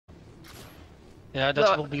Yeah,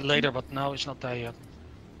 that will be later, but now it's not there yet.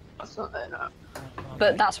 That's not there now. Okay.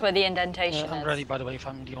 But that's where the indentation I'm is. ready, by the way, if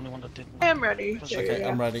I'm the only one that didn't. I am ready. Okay,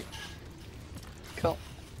 I'm ready. Cool.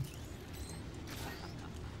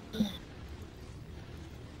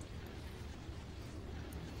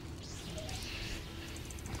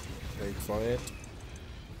 Wait for it.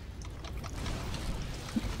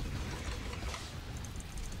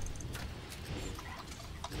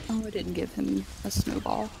 Oh, I didn't give him a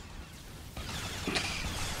snowball.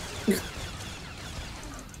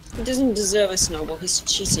 He doesn't deserve a snowball, he's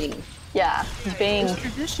cheating. Yeah, he's being... It's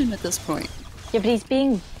tradition at this point. Yeah, but he's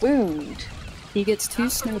being rude. He gets 2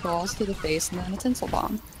 snowballs to the face and then a tinsel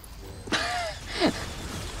bomb.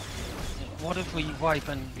 What if we wipe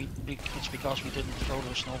and it's because we didn't throw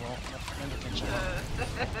the snowball?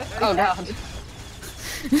 Oh god.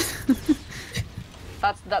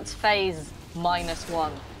 That's phase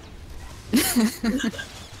 -1.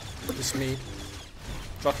 It's me.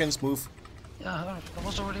 Truckins, move. Yeah, I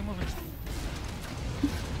was already moving.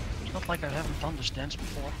 It's not like I haven't done this dance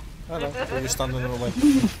before. I know, but you're standing in the way.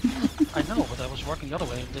 I know, but I was working the other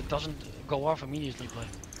way. It doesn't go off immediately, play.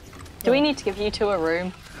 Do we need to give you 2 a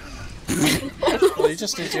room? Well, you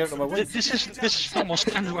just need to get out of my way. This is almost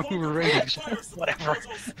kind of when we were raiding, so whatever.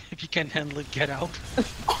 If you can handle it, get out.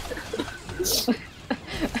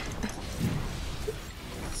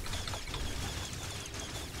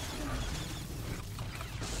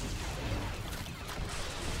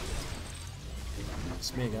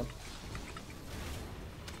 It's me again.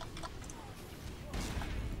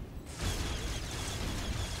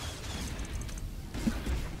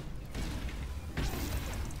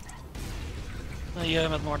 Yeah,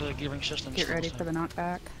 met more the gearing systems. Get ready for the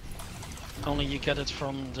knockback. Only you get it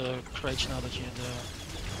from the crates now that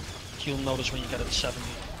you'll notice when you get it at 70.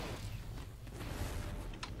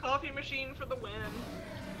 Coffee machine for the win.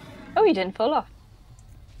 Oh, you didn't fall off.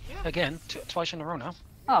 Again, twice in a row now.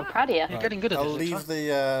 Oh, proud of you. You're getting good at I'll this. leave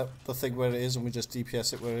the thing where it is and we just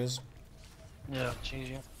DPS it where it is. Yeah, it's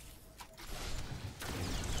easier.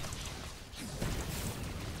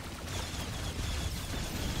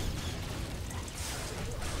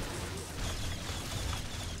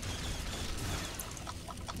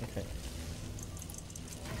 Okay.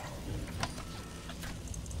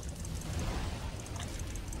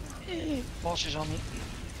 Boss is on me.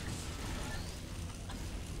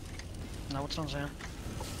 Now what's on Zan?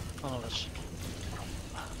 Oh no, that's...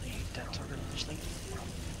 I hate that target, honestly.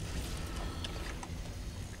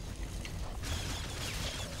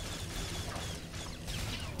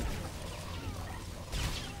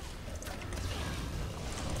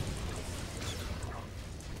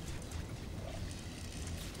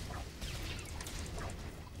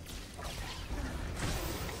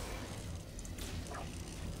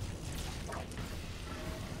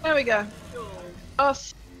 There we go.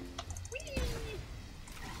 Us.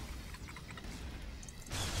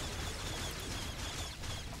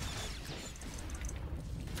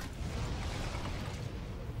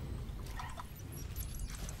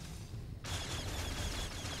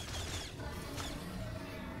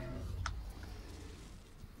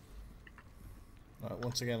 Right,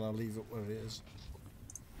 once again I'll leave it where it is.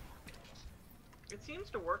 It seems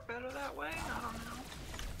to work better that way. I don't know.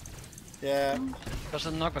 Yeah. Because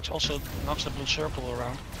the knockbacks also knocks the blue circle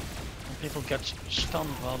around. And people get stunned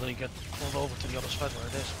while they get pulled over to the other side where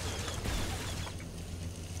it is.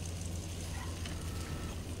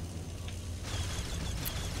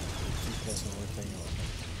 DPS and everything.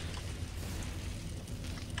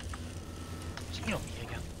 It's me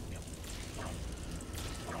again.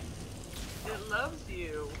 It loves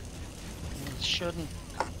you. It shouldn't.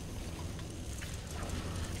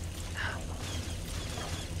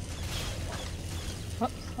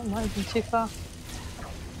 Whoops, that might have been too far.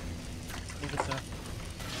 Leave it there.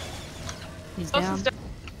 He's Us down. is down.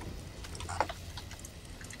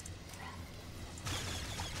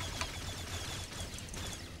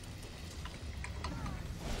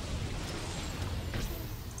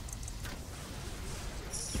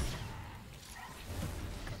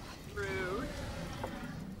 Rude.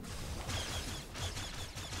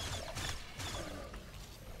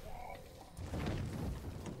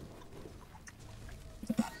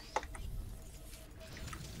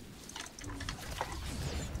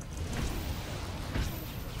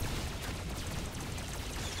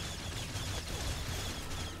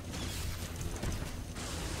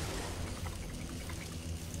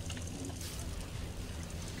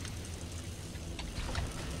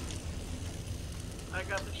 I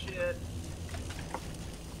got the shit.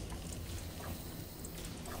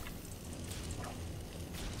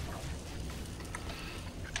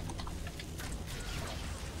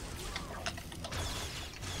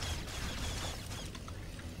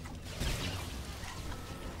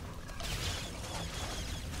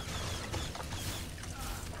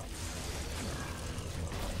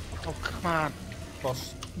 Come on.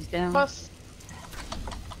 Boss. He's down. Boss.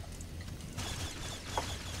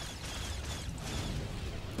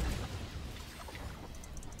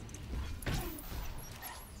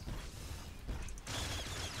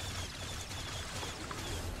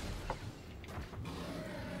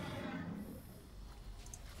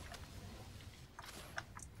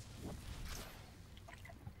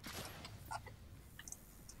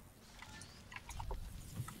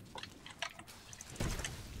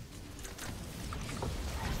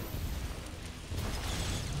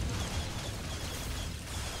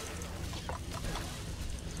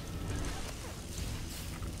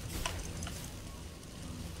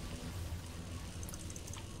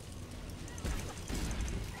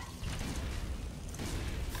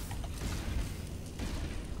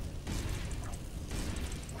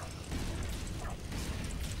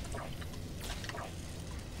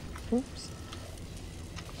 Oops.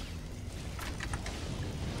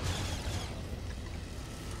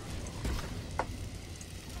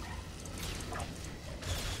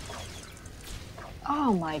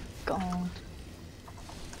 Oh my god.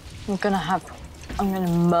 I'm gonna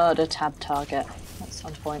murder tab target at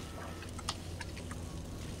some point.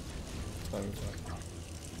 Stay with that.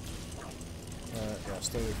 Yeah,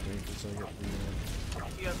 stay with me because I get the.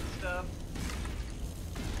 You got the stuff.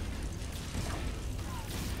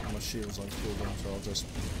 My shield's on cooldown, so I'll just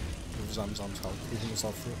with Zamzam's help, even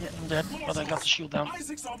myself through. Yeah, I'm dead, but I got the shield down.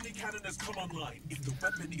 Isaac's Omni Cannon has come online. If the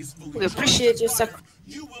weapon is fully We appreciate your charged, sac.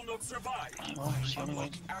 you will not survive. Oh, it's the only way.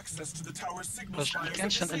 Unlocking access to the tower's signal Because you spires can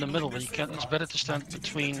and stand in the middle, but you disabling can. It's their better to stand signal.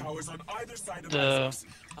 between Towers on either side of the Isaac's.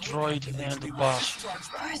 droid and the boss.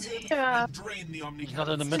 Yeah. Drain the Omni He's not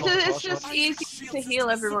in the Cannon. middle. It's of the boss, just but- easy to heal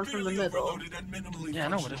everyone from the middle. Overloaded and minimally Yeah, I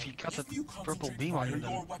know, but if functional. you got the If you purple concentrate beam on fire, you,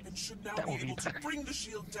 then your weapon should now that be would be able to better. bring the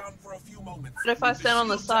shield down for a few moments. But if I With stand on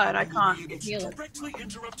the shield side, down, I you will can't be able to heal it. directly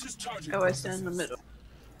interrupt his charging I always stand in the processes.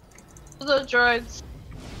 middle. The droids.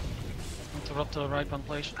 Interrupt the right one,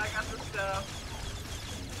 please. I got the stuff.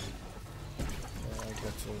 I get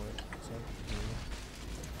to it. So,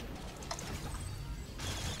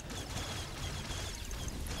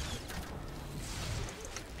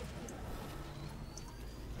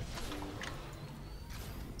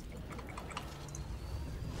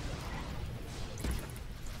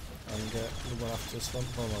 and the one after this one.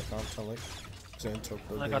 Oh, no, I can't tell it. Because I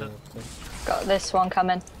interrupted I got the it. thing. Got this one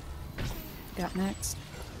coming. Got next.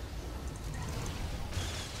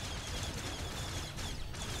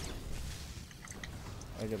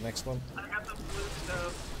 I get next one. I got the blue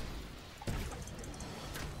stuff.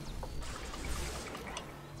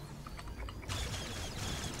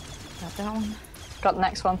 Got that one. Got the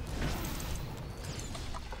next one.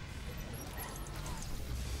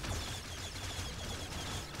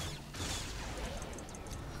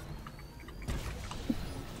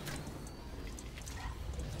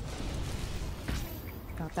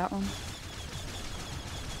 Got that one.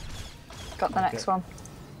 Got the next Okay. one.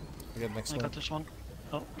 I get next I one. got this one.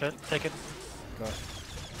 Oh, okay, take it. Got it.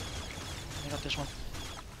 I got this one.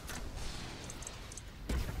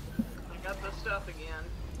 I got the stuff again.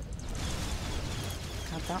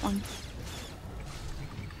 Got that one.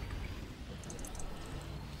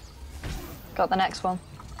 Got the next one.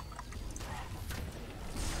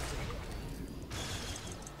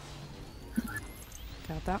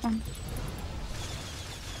 Got that one.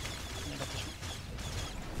 I got this one.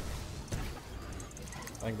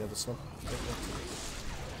 I can get this one.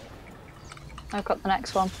 I've got the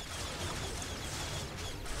next one.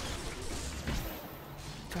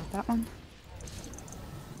 Got that one.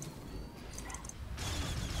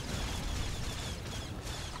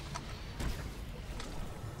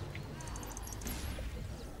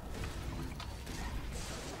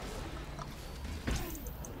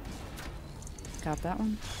 Got that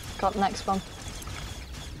one. Got the next one.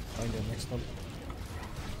 I can get next one.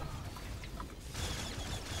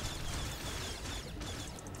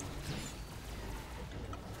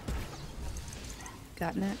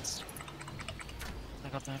 Got next. I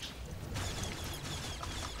got next.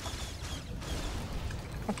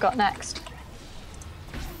 I've got next.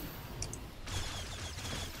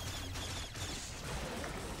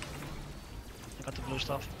 I got the blue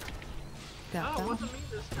stuff. Got Oh, that it one. wasn't me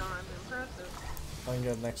this time. Impressive. I can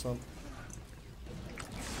get next one.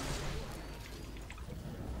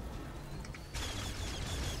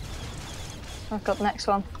 I've got the next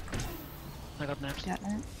one. I got next. Got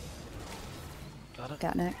next. Got it.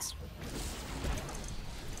 Got next.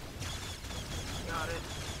 Got it.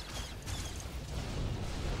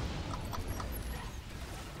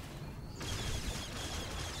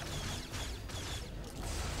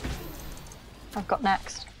 I've got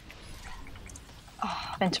next.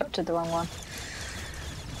 Oh Interrupted the wrong one.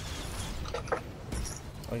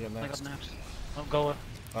 I get I next. got next. Oh, go.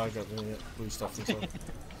 I got the blue stuff instead.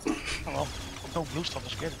 Oh well. No blue stuff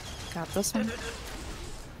is good. Got this one.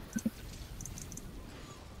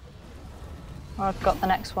 Oh, I've got the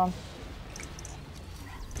next one.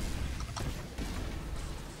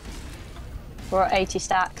 We're at 80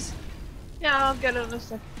 stacks. Yeah, I'll get it in a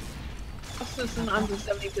second. Boss isn't under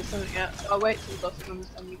 70% yet, so I'll wait till the boss is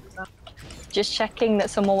under 70%. Just checking that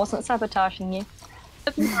someone wasn't sabotaging you.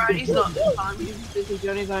 That's alright, he's not this time, he's busy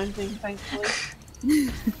doing his own thing, thankfully.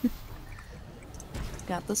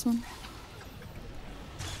 Got this one.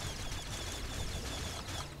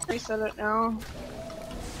 Reset it now.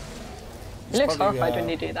 It looks probably, horrified when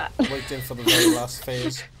you do that. Waiting for the very last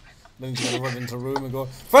phase. Then he's gonna run into the room and go,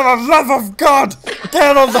 "For the love of God,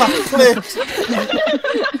 get on that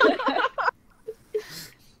plate!"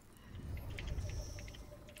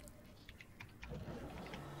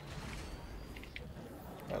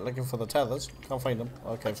 Right, looking for the tethers. Can't find them.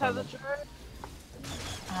 Okay, found them.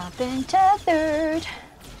 I've been tethered.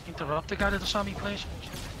 Interrupt the guy that the Sami plays.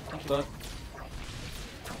 Thank you. Done.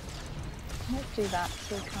 Let's do that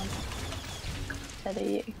so we can't tether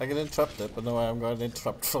you. I can interrupt it, but no, I'm going to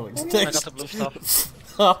interrupt for the I got next the blue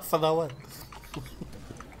stuff. half an hour.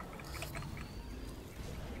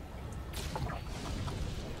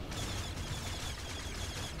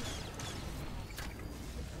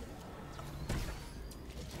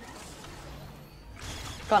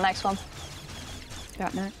 Got next one.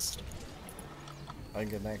 Got next. I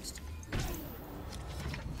get next.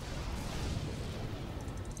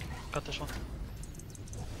 Got this one.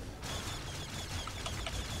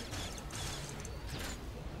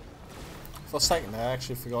 For a second, I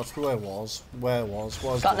actually forgot who I was, where I was,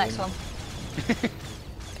 what I was Got doing. next one.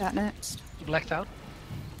 Got next. You blacked out.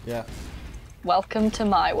 Yeah. Welcome to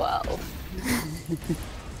my world.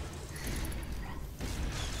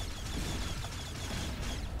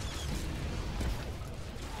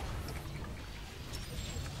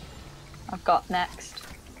 I've got next.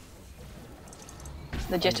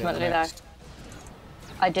 Legitimately though. next.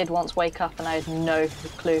 I did once wake up and I had no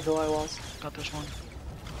clue who I was. Got this one.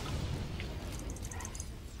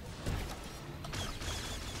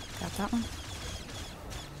 Got that one.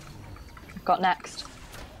 I've got next.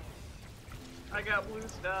 I got blue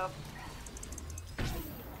stuff.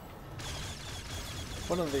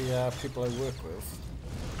 One of the people I work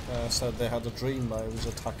with said they had a dream I was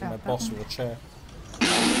attacking my boss with a chair. Got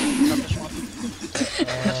this one.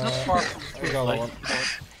 That's not far from I got that one.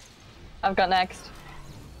 I've got next.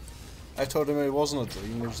 I told him it wasn't a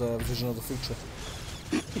dream, it was a vision of the future.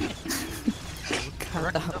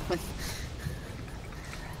 Got that one.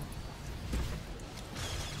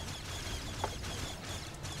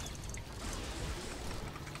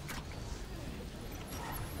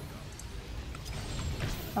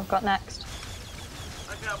 I've got next.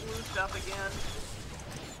 I got blue stuff again.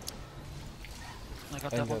 I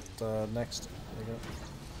got I that one. got next. There you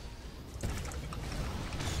go.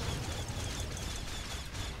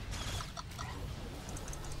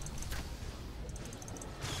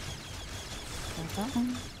 Got that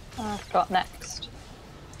one. I've got next.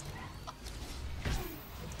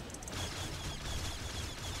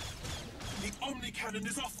 The Omni Cannon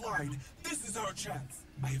is offline. This is our chance.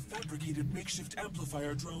 I have fabricated makeshift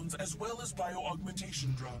amplifier drones as well as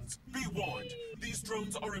bio-augmentation drones. Be warned, these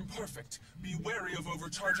drones are imperfect. Be wary of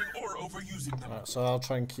overcharging or overusing them. Alright, so I'll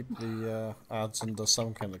try and keep the ads under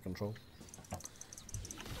some kind of control.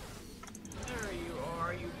 There you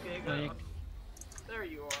are, you big There you- ugly. There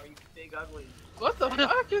you are, you big ugly. What the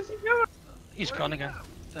fuck is he doing? He's gone again.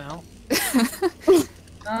 The hell?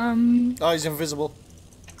 Oh, he's invisible.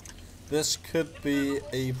 This could be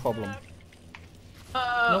a problem. Nope,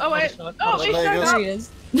 Oh wait. it's not. Oh, There he you showed go. up. There he is.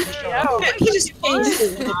 Yeah. He just changed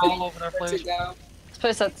his Put the ball over their to place. go. I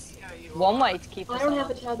suppose that's Yeah, you one are. way to keep I us don't on. have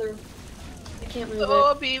a tether. I can't move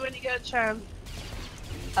Oh, it. B when you get a chance.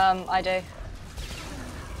 I do.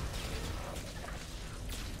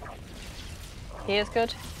 He is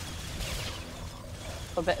good.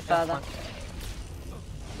 A bit Yeah, further. fine.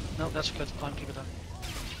 No, that's good. Fine, keep it there.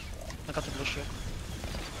 I got the blue ship.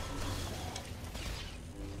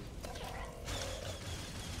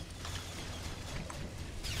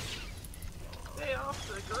 Stay off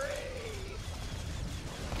the grave.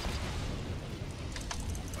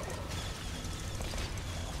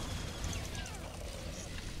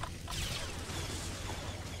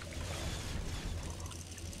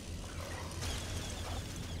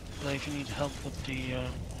 But if you need help with the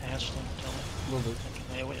headstone, tell me. Will do.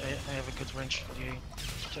 I have a good wrench for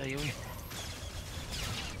the AoE.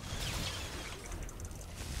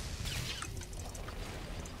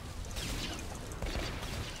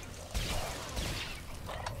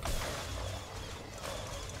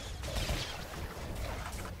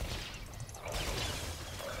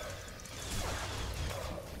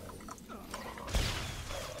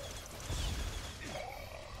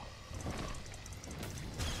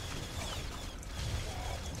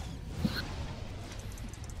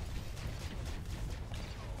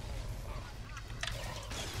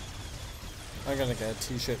 I'm gonna get a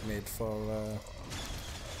t-shirt made for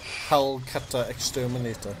Hell Cutter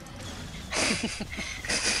Exterminator.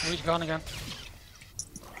 He's gone again.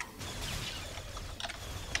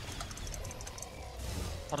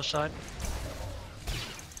 Other side.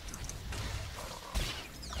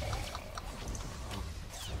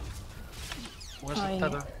 Where's the Oh, yeah.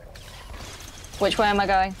 tether? Which way am I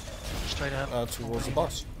going? Straight ahead. Towards the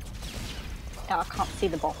boss. Yeah, I can't see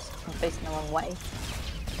the boss. I'm facing the wrong way.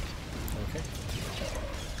 Okay.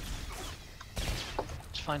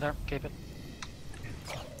 It's fine there. Keep it.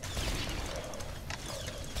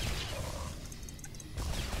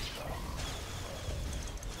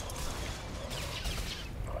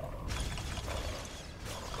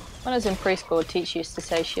 When I was in preschool, a teacher used to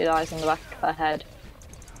say she had eyes on the back of her head.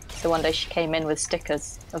 So one day she came in with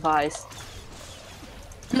stickers of eyes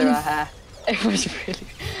through her hair. It was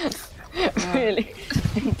really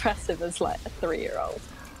impressive as like a 3-year-old.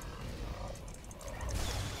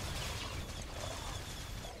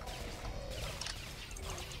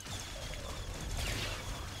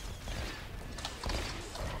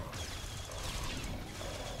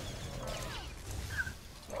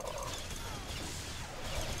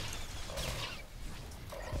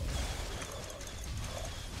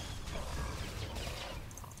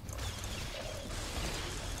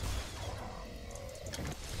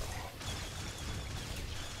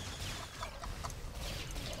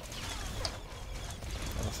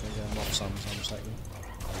 I'm off some second.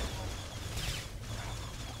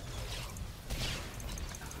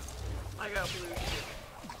 I got blue shit.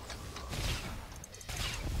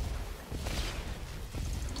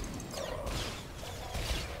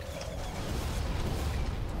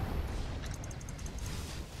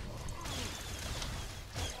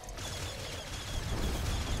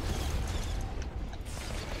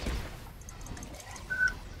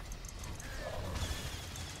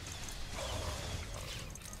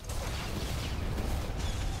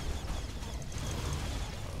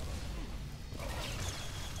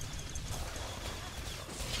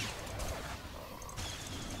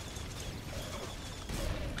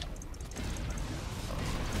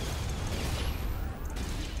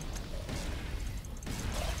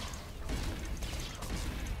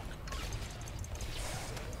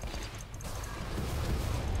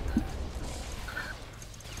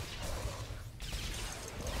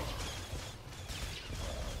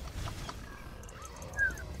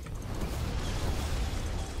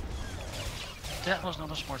 That was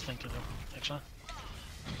not a smart thing to do, actually.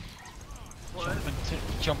 What?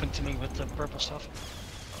 Jumping to me with the purple stuff.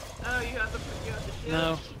 Oh, you have the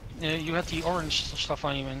shield. No, you had the orange stuff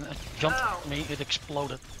on you and it jumped Oh. me, it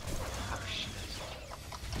exploded. Oh, shit.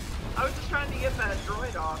 I was just trying to get that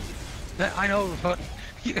droid off. Yeah, I know, but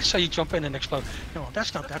so you jump in and explode. No,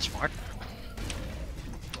 that's not that smart.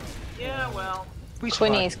 Yeah, well. We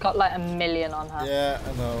Quinny's survived. got like 1 million on her. Yeah,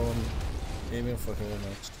 I know. I'm aiming for her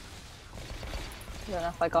next. I don't know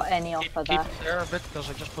if I got any off Keep of it that. there a bit because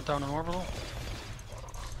I just put down an orbital.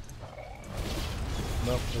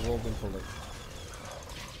 Nope, they've all been pulled out.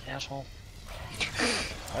 Asshole.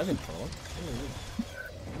 I didn't pull it. What do you mean?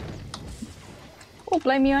 Oh,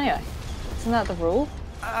 blame you anyway. Isn't that the rule?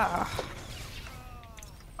 Ah.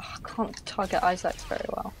 Oh, I can't target Izax very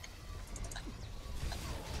well.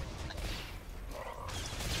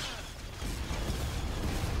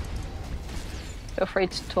 Feel free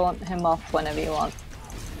to taunt him off whenever you want.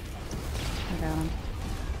 I got him.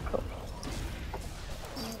 Cool.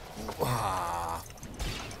 Ah.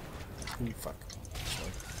 Ooh, fuck.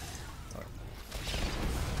 Sorry. Alright.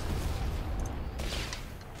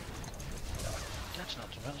 That's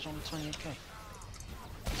not too bad, it's only 28k.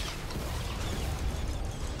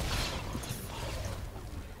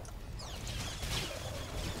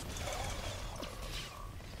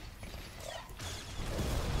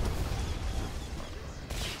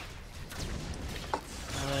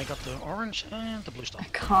 I got the orange and the blue I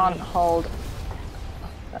stuff. can't hold.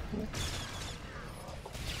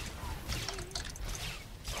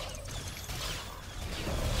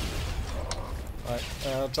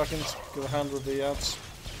 Alright, Dragons, give a hand with the ads.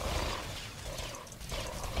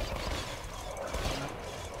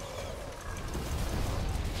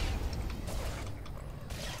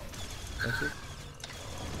 Thank you.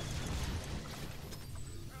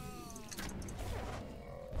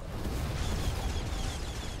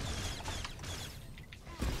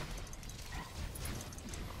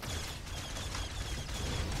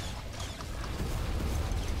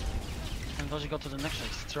 And does he go to the next stage?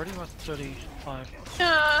 30 or 35?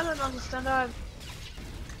 Yeah, I don't understand that.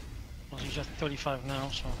 Well, he's at 35 now,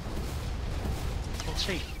 so we'll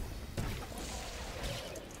see.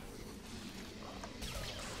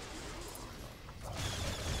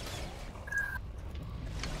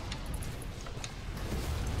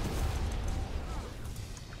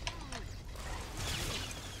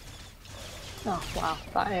 Oh wow,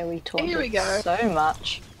 that AoE taunt Here we did go. so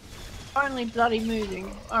much. Finally bloody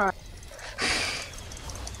moving. Alright.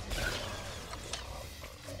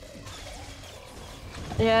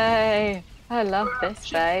 Yay! I love this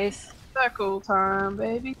phase. Circle time,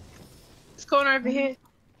 baby. This corner over here.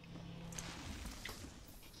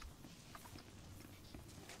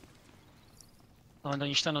 Oh, and then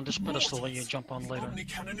you stand on this pedestal when you jump on later. Omni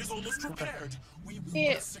cannon is almost prepared. We will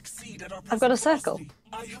Yeah. not succeed at our I've got a present circle. velocity.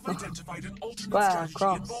 I have identified an alternate Square, strategy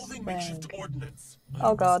cross, involving makeshift ring. ordnance.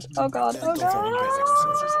 Oh god, oh god, oh god!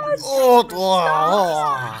 Oh,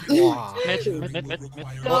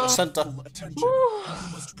 Mid. what center? Attention. You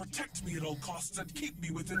must protect me at all costs and keep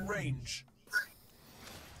me within range.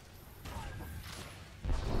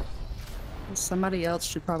 Somebody else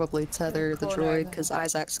should probably tether the droid because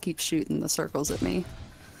Izax keeps shooting the circles at me.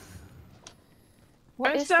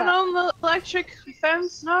 What I is stand that? on the electric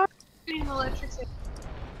fence now. Shooting the electric thing.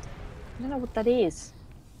 I don't know what that is.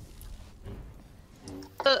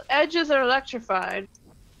 The edges are electrified.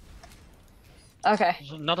 Okay.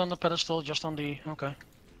 So not on the pedestal, just on the... Okay.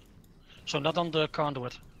 So not on the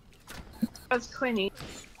conduit. That's Quinny.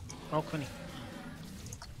 Oh, Quinny.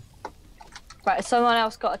 Right, has someone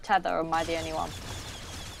else got a tether or am I the only one?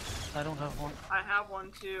 I don't have one. I have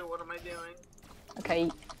one too. What am I doing?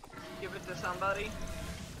 Okay, Give it to somebody?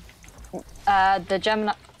 the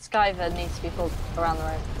Gemini Skyver needs to be pulled around the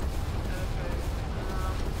room.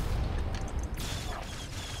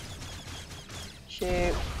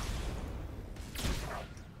 Okay. Shoot.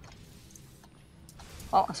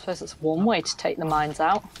 Well, I suppose that's one way to take the mines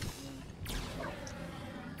out.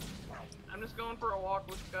 I'm just going for a walk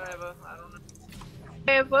with Skyva. I don't know.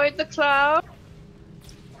 Okay, avoid the cloud.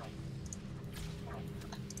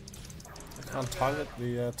 I can't target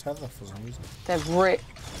the tether for some reason. Their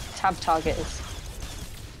tab target is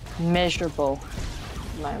miserable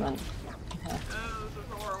at the moment. Oh, this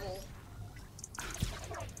is horrible.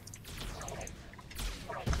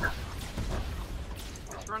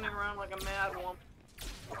 Just running around like a mad woman.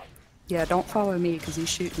 Yeah, don't follow me because he's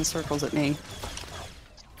shooting circles at me.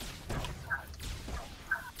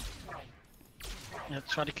 Yeah,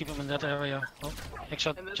 try to keep him in that area. Oh,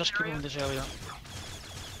 except In this just keep him area? in this area.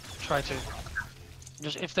 Try to.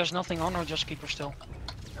 Just if there's nothing on her, just keep her still.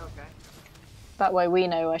 Okay. That way we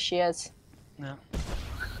know where she is. Yeah.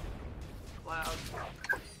 Cloud.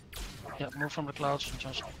 Yeah, move from the clouds and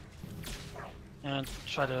just... And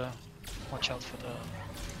try to watch out for the...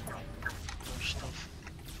 stuff.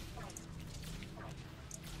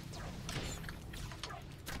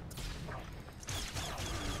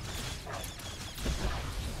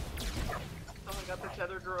 Someone got the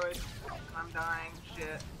tether droid. I'm dying.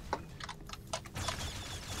 Shit.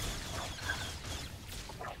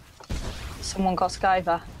 Someone got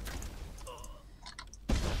Skyver.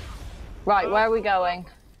 Right, where are we going?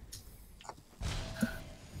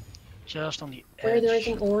 Just on the Where edge.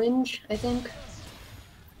 they're in orange, I think.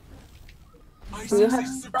 Do you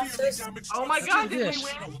have process? Oh my god, did we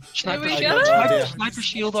win? Sniper, we shield, go? sniper, sniper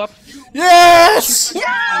shield up. Yes!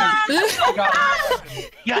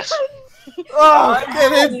 Yes! Oh,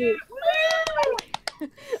 get in!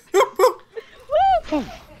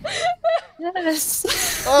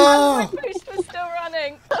 Yes! Oh, Boost was still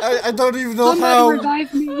running. I don't even know Somebody how.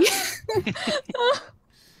 revive me!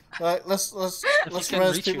 Right, let's If you res can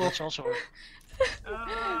reach you, people. that's also...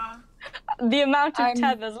 The amount of I'm-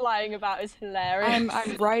 tethers lying about is hilarious.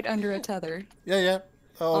 I'm right under a tether. Yeah.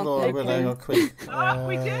 Oh no, Okay. wait, hang on, quick.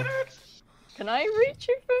 We did it! Can I reach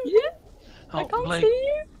you from here? I Oh, can't Blake, see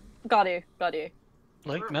you. Got you. Blake,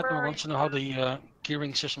 Where Matt are wants to know how the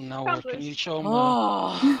gearing system now works. Can you show him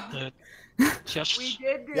Oh. the chests? We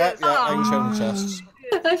did this! Yeah, I can show the chests.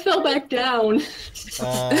 I fell back down.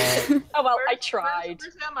 Oh well, I Where's tried.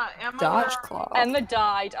 Emma? Emma, Dodge where- claw. Emma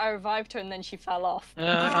died. I revived her and then she fell off. I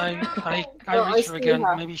No, I reached her see again.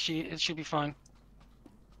 her. Maybe it should be fine.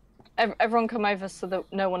 Everyone come over so that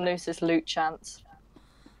no one loses loot chance.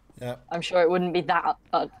 Yeah. I'm sure it wouldn't be that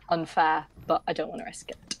unfair, but I don't want to risk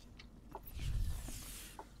it.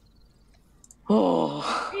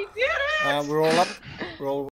 Oh. We did it! We're all up. We're all